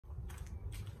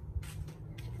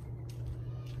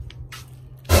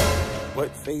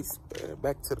What face?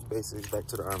 Back to the basics, back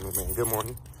to the army, man. Good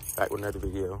morning. Back with another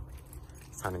video.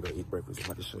 It's time to go eat breakfast. I'm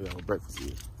about to show y'all what breakfast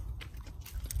is.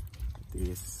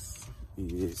 This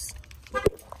is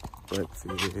breakfast.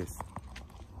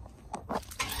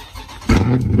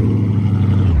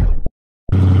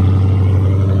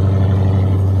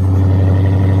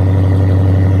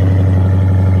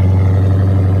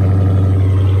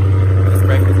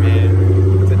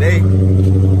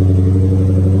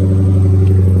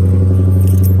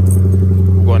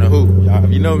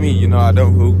 Me, you know I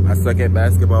don't hoop. I suck at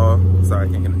basketball. Sorry,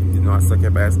 I can't get it. You know I suck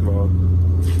at basketball.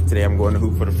 Today I'm going to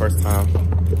hoop for the first time.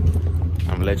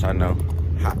 I'm gonna let y'all know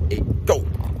how it go.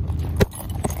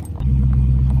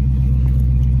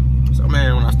 So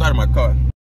man, when I started my car,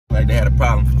 like they had a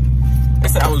problem. They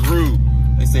said I was rude.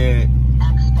 They said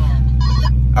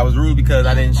I was rude because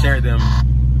I didn't share them,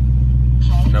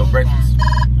 you know, breakfast.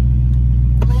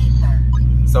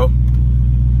 So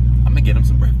I'm gonna get them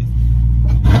some breakfast.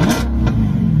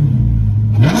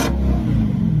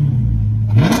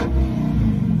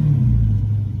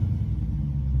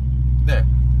 There,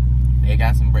 they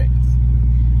got some breakfast.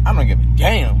 I don't give a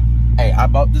damn. Hey, I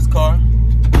bought this car.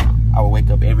 I will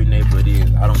wake up every neighborhood it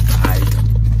is. I don't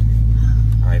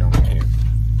care.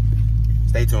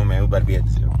 Stay tuned, man. We about to be at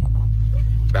the gym.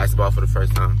 Basketball for the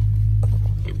first time.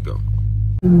 Here we go.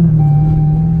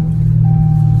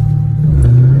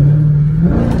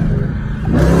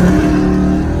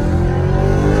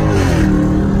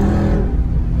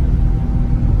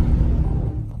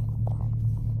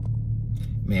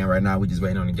 Man, right now we just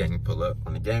waiting on the gang to pull up.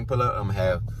 When the gang pull up, I'm gonna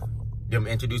have them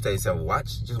introduce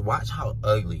themselves. Just watch how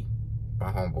ugly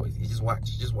my homeboys is. Just watch.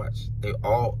 They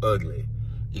all ugly.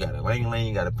 You got a Lang Lang,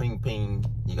 you got a Ping Ping,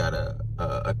 you got a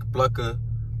Plucker,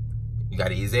 you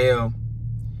got a Ezel,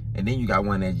 and then you got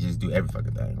one that just do every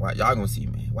fucking thing. Y'all gonna see,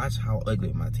 man. Watch how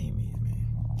ugly my team is, man.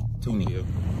 Tune in.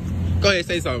 Go ahead,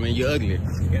 say something, man. You're ugly.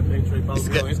 Got make sure you follow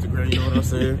me on Instagram, you know what I'm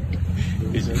saying?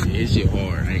 It's shit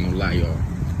hard. I ain't gonna lie, y'all.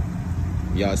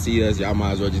 Y'all see us, y'all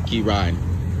might as well just keep riding.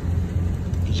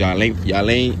 Y'all ain't,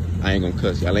 I ain't gonna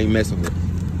cuss. Y'all ain't messing with.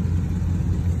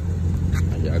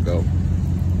 There y'all go.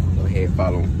 Go ahead,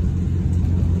 follow him.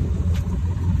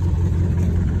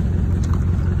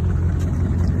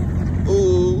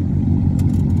 Ooh.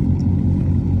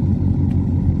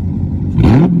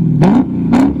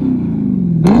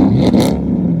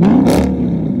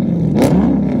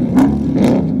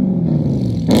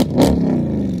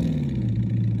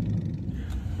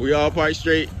 We all park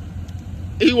straight.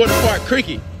 He want to park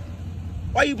cricket.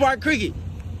 Why you park cricket?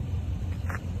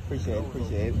 Appreciate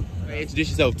it. Hey, introduce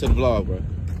yourself to the vlog, bro.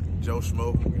 Joe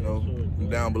Schmo, you know,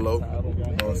 down below. You know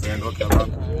what I'm saying? North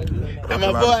Carolina. I'm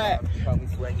my boy.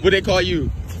 What they call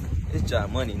you? It's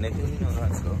John Money, nigga. You know how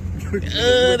to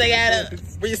go. They got it.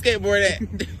 Where your skateboard at?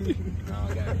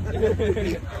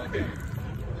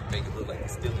 Make it look like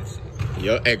it's stealing shit.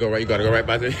 Yo, hey, go right. You gotta go right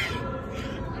by there.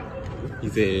 He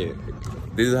said,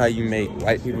 "This is how you make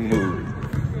white people move.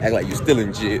 Act like you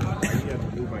stealing shit."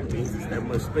 That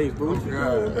much space, bro.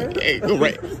 Hey, go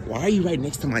right. Why are you right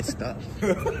next to my stuff?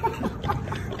 Put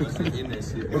it in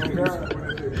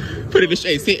the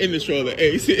shade. Sit in the stroller.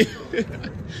 Hey, sit.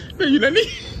 No, you let me.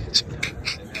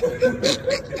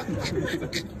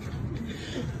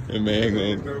 Hey,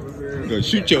 man, gonna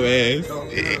shoot your ass.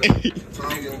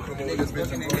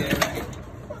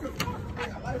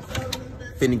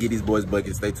 Finna get these boys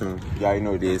buckets. Stay tuned. You already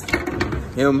know this.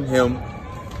 Him.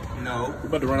 No. We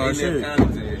about to run our shit.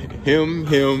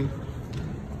 Him.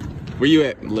 Where you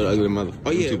at, little ugly mother?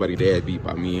 Oh yeah. Too buddy dad beat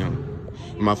by me.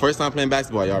 My first time playing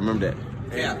basketball, y'all remember that?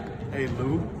 Yeah. Hey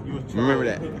Lou, remember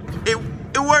that? It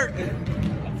worked.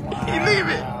 He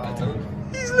leaving.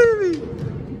 He's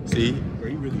leaving. See?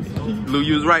 Lou,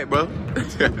 you was right, bro.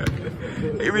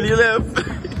 He really left.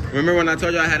 Remember when I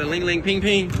told you I had a Ling Ling Ping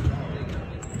Ping?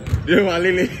 You know my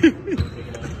Ling Ling?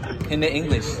 In the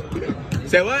English.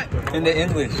 Say what? In the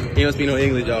English. He don't speak no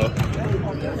English, y'all.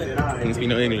 He don't speak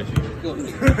no English. Oh,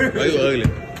 you ugly.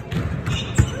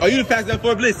 Oh, you the fast that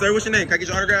for Bliss, sir. What's your name? Can I get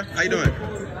your autograph? How you doing?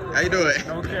 How you doing?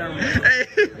 No cameras. Hey.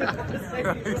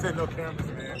 He said no cameras,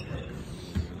 man.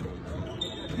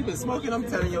 You been smoking? I'm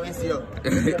telling your NCO.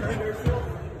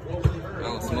 I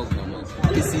don't smoke no much.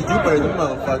 You see, you better than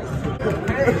motherfuckers.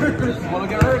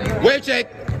 Wave check.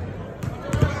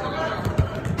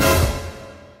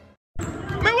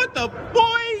 Man, what the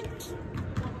boy?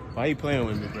 Why you playing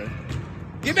with me, bro?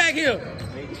 Get back here.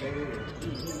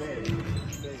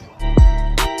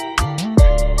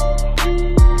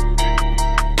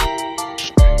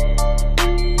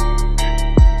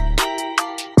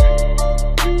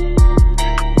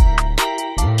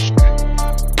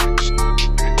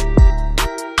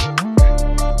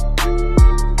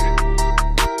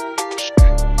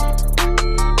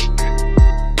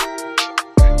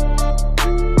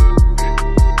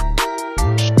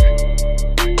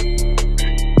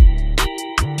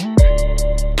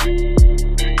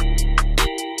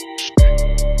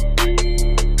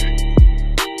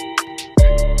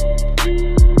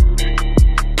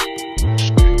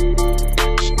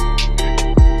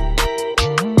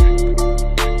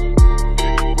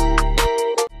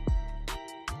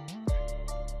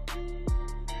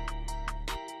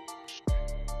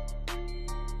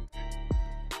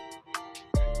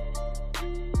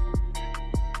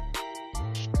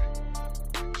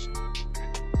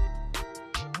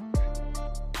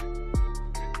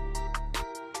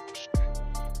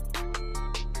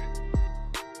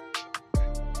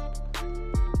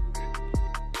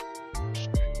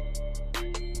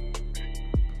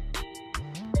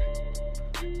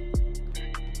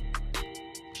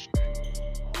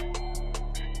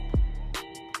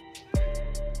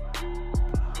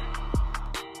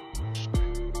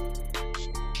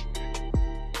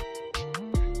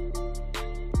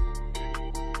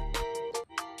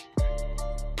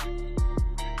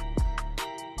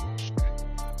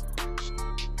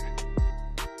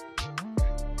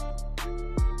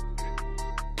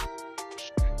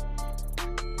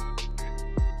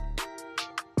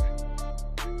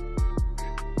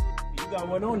 got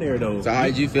one on there though. So how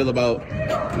did you feel about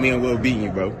me and Will beating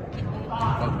you, bro?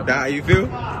 How you feel?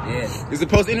 Yeah. It's a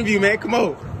post interview, man. Come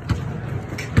on.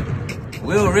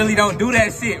 Will really don't do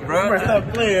that shit, bro.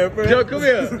 Stop playing, bro. Joe, come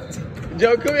here.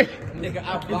 Joe, come here. Nigga,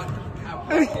 I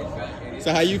blocked.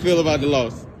 So how you feel about the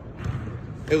loss?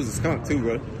 It was a skunk too,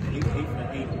 bro.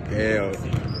 Hell.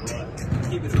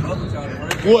 Keep it up with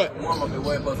y'all. What? Warm up, it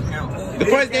wasn't supposed to count. The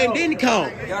first game didn't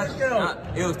count.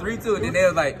 It was 3-2, and then they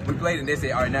was like, we played, and they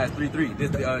said, all right, now it's 3-3. This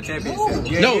is the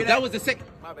championship. You No, hear that was the second.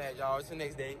 My bad, y'all. It's the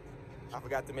next day. I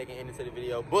forgot to make an ending to the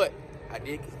video, but I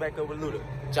did kiss back up with Luda.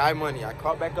 Jai Money. I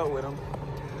caught back up with him.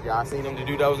 Y'all seen him. The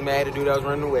dude that was mad, the dude that was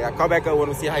running away. I caught back up with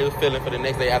him, see how he was feeling for the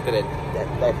next day after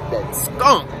that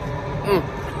skunk.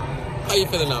 How you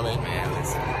feeling now, man? Man,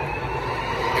 listen.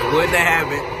 It wouldn't have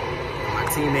happened. My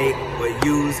teammate would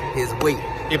use his weight.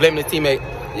 He blaming his teammate.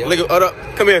 Yep. Look at, hold up.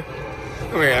 Come here.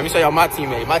 Come here. Let me show y'all my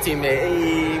teammate. My teammate.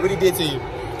 Hey, what he did to you?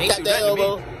 He Tap do that nothing to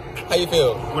elbow. How you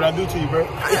feel? What I do to you, bro?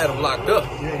 I had him locked up.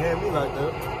 You ain't had me locked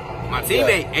up. My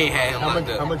teammate ain't had him How locked much?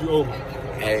 up. How much you owe me?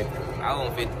 Hey, I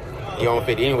don't fit. you on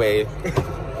 50 anyway.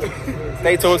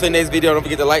 Stay tuned to the next video. Don't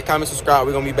forget to like, comment, subscribe.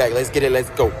 We're going to be back. Let's get it. Let's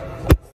go.